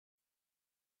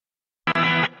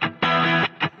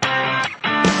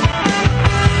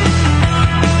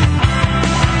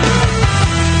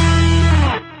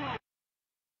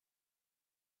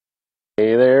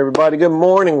Hey there, everybody. Good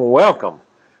morning. Welcome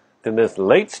to this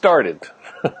late started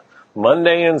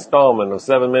Monday installment of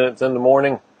 7 Minutes in the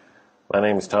Morning. My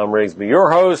name is Thom Rigsby,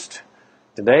 your host.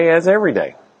 Today, as every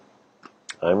day,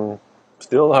 I'm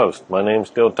still the host. My name's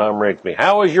still Thom Rigsby.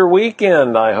 How was your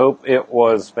weekend? I hope it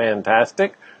was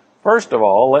fantastic. First of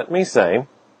all, let me say,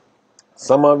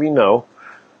 some of you know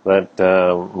that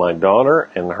my daughter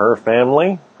and her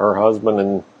family, her husband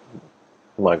and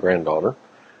my granddaughter,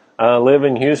 live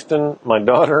in Houston. My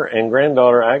daughter and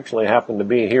granddaughter actually happen to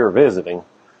be here visiting.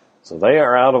 So they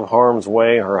are out of harm's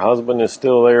way. Her husband is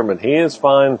still there, but he is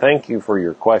fine. Thank you for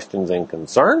your questions and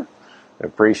concern. I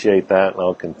appreciate that, and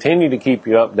I'll continue to keep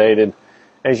you updated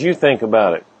as you think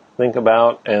about it. Think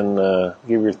about and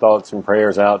give your thoughts and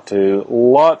prayers out to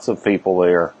lots of people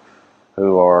there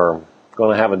who are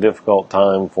going to have a difficult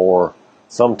time for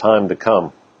some time to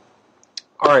come.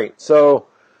 All right, so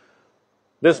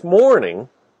this morning,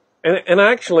 and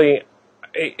actually,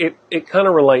 it kind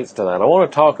of relates to that. I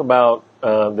want to talk about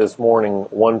this morning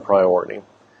one priority.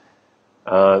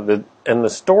 And the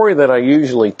story that I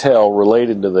usually tell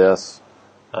related to this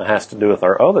has to do with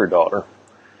our other daughter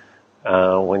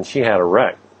when she had a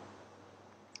wreck.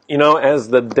 You know, as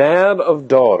the dad of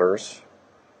daughters,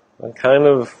 I kind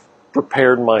of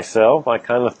prepared myself. I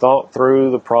kind of thought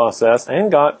through the process and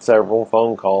got several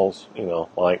phone calls, you know,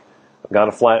 like, I've got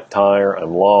a flat tire,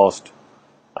 I'm lost,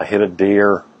 I hit a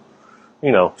deer,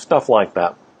 you know, stuff like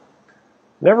that.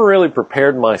 Never really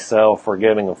prepared myself for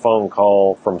getting a phone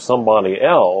call from somebody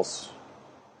else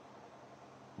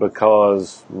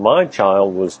because my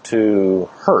child was too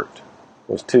hurt,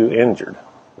 was too injured.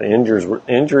 The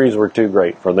injuries were too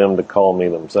great for them to call me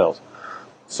themselves.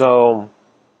 So,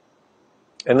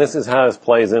 and this is how this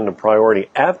plays into priority.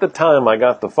 At the time I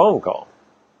got the phone call,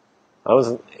 I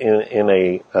was in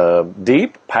a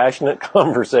deep, passionate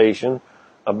conversation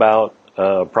about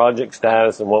project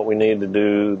status and what we need to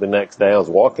do the next day. I was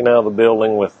walking out of the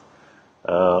building with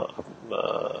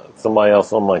somebody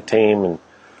else on my team, and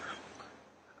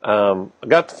I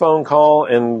got the phone call,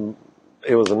 and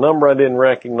it was a number I didn't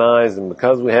recognize, and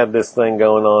because we had this thing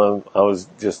going on, I was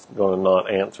just going to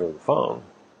not answer the phone.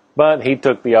 But he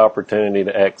took the opportunity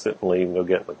to exit and leave and go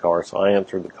get in the car, so I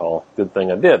answered the call. Good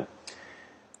thing I did.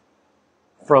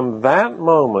 From that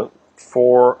moment,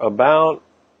 for about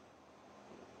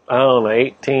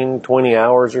 18, 20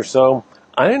 hours or so,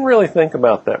 I didn't really think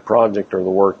about that project or the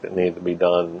work that needed to be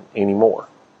done anymore.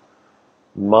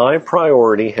 My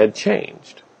priority had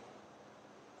changed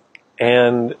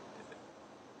and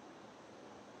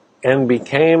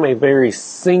became a very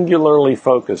singularly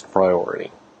focused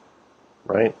priority,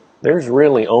 right? There's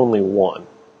really only one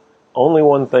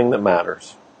thing that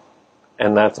matters,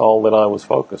 and that's all that I was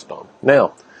focused on.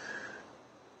 Now,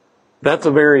 that's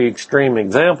a very extreme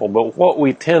example, but what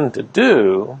we tend to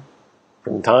do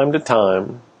from time to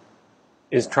time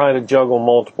is try to juggle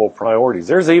multiple priorities.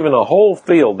 There's even a whole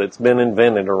field that's been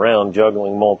invented around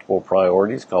juggling multiple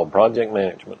priorities called project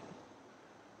management,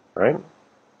 right?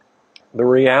 The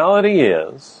reality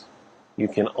is you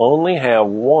can only have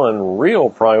one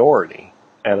real priority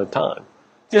at a time.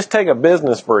 Just take a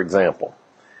business, for example.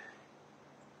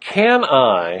 Can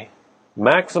I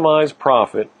maximize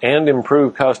profit and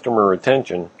improve customer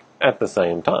retention at the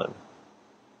same time?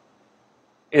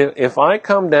 If I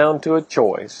come down to a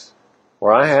choice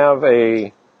where I have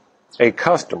a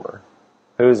customer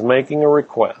who's making a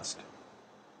request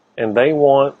and they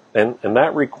want, and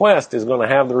that request is going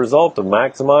to have the result of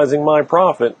maximizing my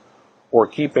profit or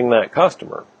keeping that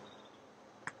customer,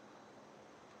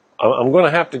 I'm going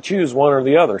to have to choose one or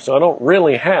the other. So I don't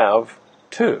really have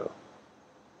two,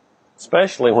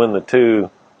 especially when the two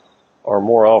are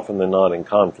more often than not in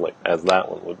conflict, as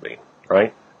that one would be,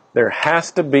 right? There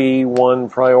has to be one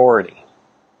priority.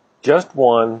 Just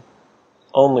one,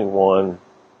 only one.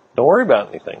 Don't worry about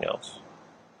anything else.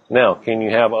 Now, can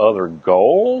you have other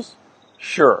goals?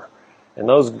 Sure. And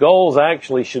those goals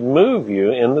actually should move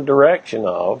you in the direction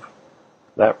of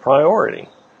that priority.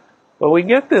 But we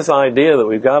get this idea that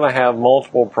we've got to have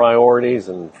multiple priorities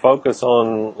and focus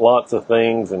on lots of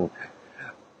things, and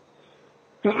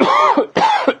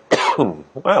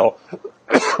well,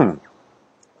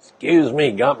 excuse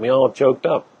me, got me all choked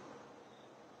up.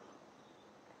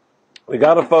 We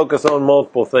got to focus on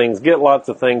multiple things, get lots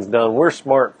of things done. We're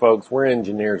smart folks, we're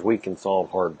engineers, we can solve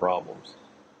hard problems.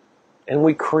 And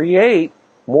we create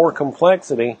more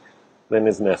complexity than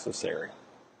is necessary.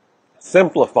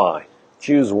 Simplify.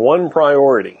 Choose one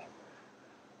priority.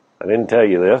 I didn't tell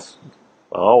you this.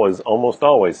 I almost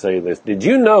always say this. Did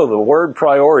you know the word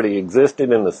priority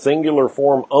existed in the singular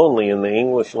form only in the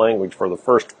English language for the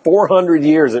first 400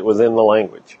 years it was in the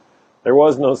language? There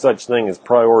was no such thing as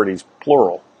priorities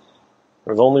plural.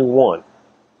 There's only one.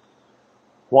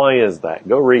 Why is that?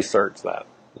 Go research that.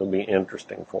 It'll be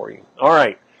interesting for you. All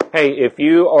right. Hey, if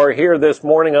you are here this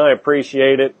morning, I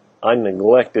appreciate it. I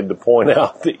neglected to point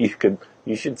out that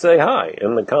you should say hi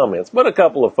in the comments, but a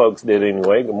couple of folks did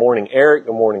anyway. Good morning, Eric.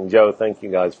 Good morning, Joe. Thank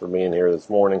you guys for being here this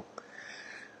morning.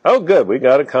 Oh, good. We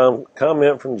got a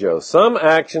comment from Joe. Some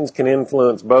actions can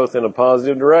influence both in a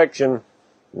positive direction.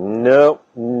 Nope,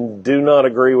 do not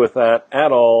agree with that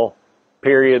at all.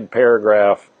 Period,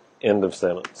 paragraph, end of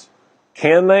sentence.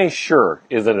 Can they? Sure.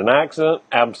 Is it an accident?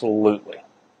 Absolutely.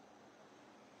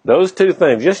 Those two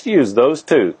things, just use those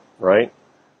two, right?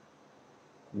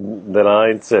 That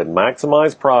I said,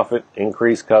 maximize profit,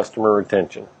 increase customer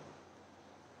retention.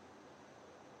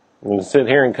 You can sit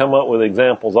here and come up with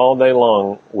examples all day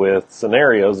long with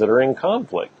scenarios that are in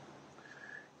conflict.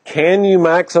 Can you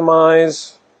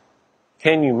maximize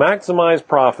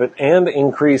profit and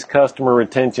increase customer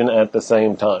retention at the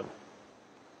same time?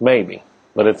 Maybe,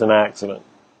 but it's an accident.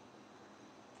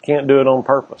 Can't do it on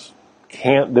purpose.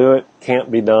 Can't do it,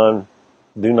 can't be done,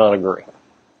 do not agree.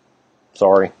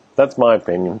 Sorry, that's my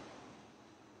opinion.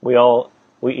 We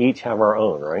each have our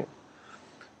own, right?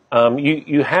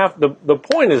 You have, the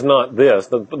point is not this.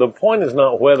 The point is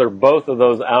not whether both of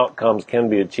those outcomes can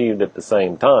be achieved at the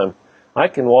same time. I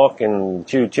can walk and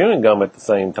chew chewing gum at the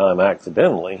same time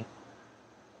accidentally,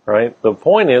 right? The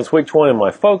point is, which one am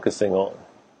I focusing on?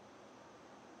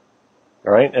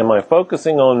 Right? Am I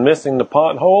focusing on missing the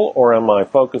pothole, or am I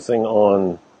focusing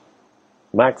on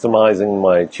maximizing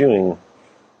my chewing,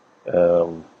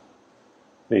 the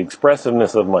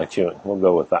expressiveness of my chewing? We'll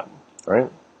go with that,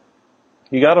 right?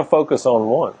 You got to focus on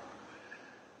one.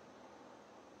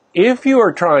 If you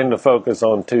are trying to focus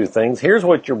on two things, here's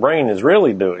what your brain is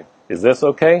really doing. Is this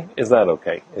okay? Is that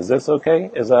okay? Is this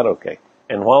okay? Is that okay?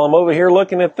 And while I'm over here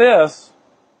looking at this,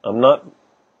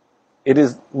 it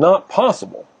is not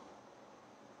possible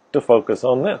to focus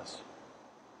on this.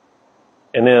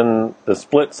 And in the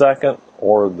split second,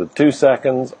 or the 2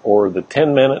 seconds, or the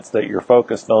 10 minutes that you're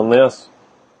focused on this,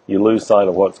 you lose sight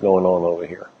of what's going on over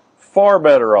here. Far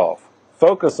better off.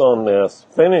 Focus on this,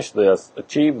 finish this,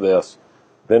 achieve this,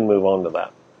 then move on to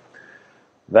that.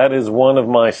 That is one of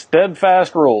my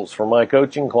steadfast rules for my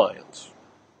coaching clients.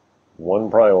 One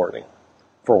priority.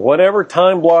 For whatever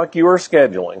time block you are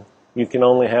scheduling, you can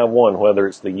only have one, whether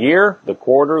it's the year, the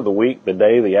quarter, the week, the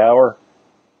day, the hour.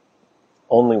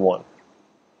 Only one.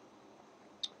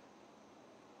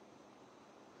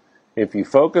 If you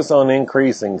focus on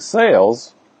increasing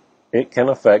sales, it can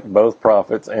affect both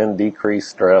profits and decrease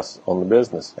stress on the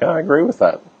business. Yeah, I agree with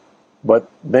that.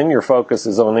 But then your focus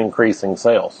is on increasing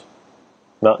sales,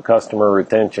 not customer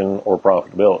retention or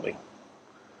profitability.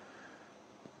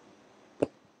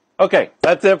 Okay,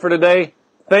 that's it for today.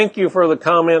 Thank you for the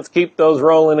comments. Keep those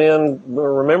rolling in.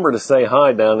 Remember to say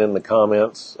hi down in the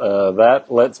comments. That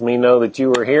lets me know that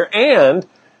you are here, and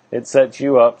it sets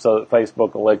you up so that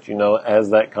Facebook will let you know as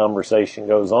that conversation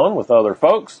goes on with other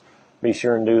folks. Be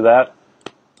sure and do that.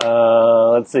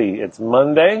 Let's see. It's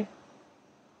Monday.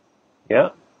 Yeah,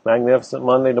 Magnificent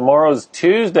Monday. Tomorrow's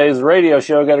Tuesday's radio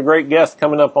show. Got a great guest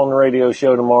coming up on the radio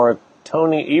show tomorrow.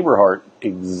 Tony Eberhardt,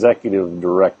 Executive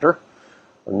Director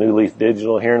of New Leaf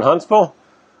Digital here in Huntsville.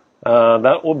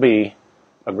 That will be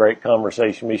a great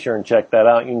conversation. Be sure and check that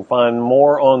out. You can find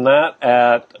more on that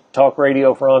at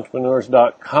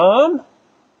talkradioforentrepreneurs.com. I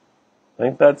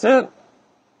think that's it.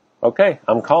 Okay,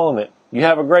 I'm calling it. You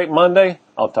have a great Monday.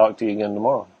 I'll talk to you again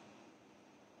tomorrow.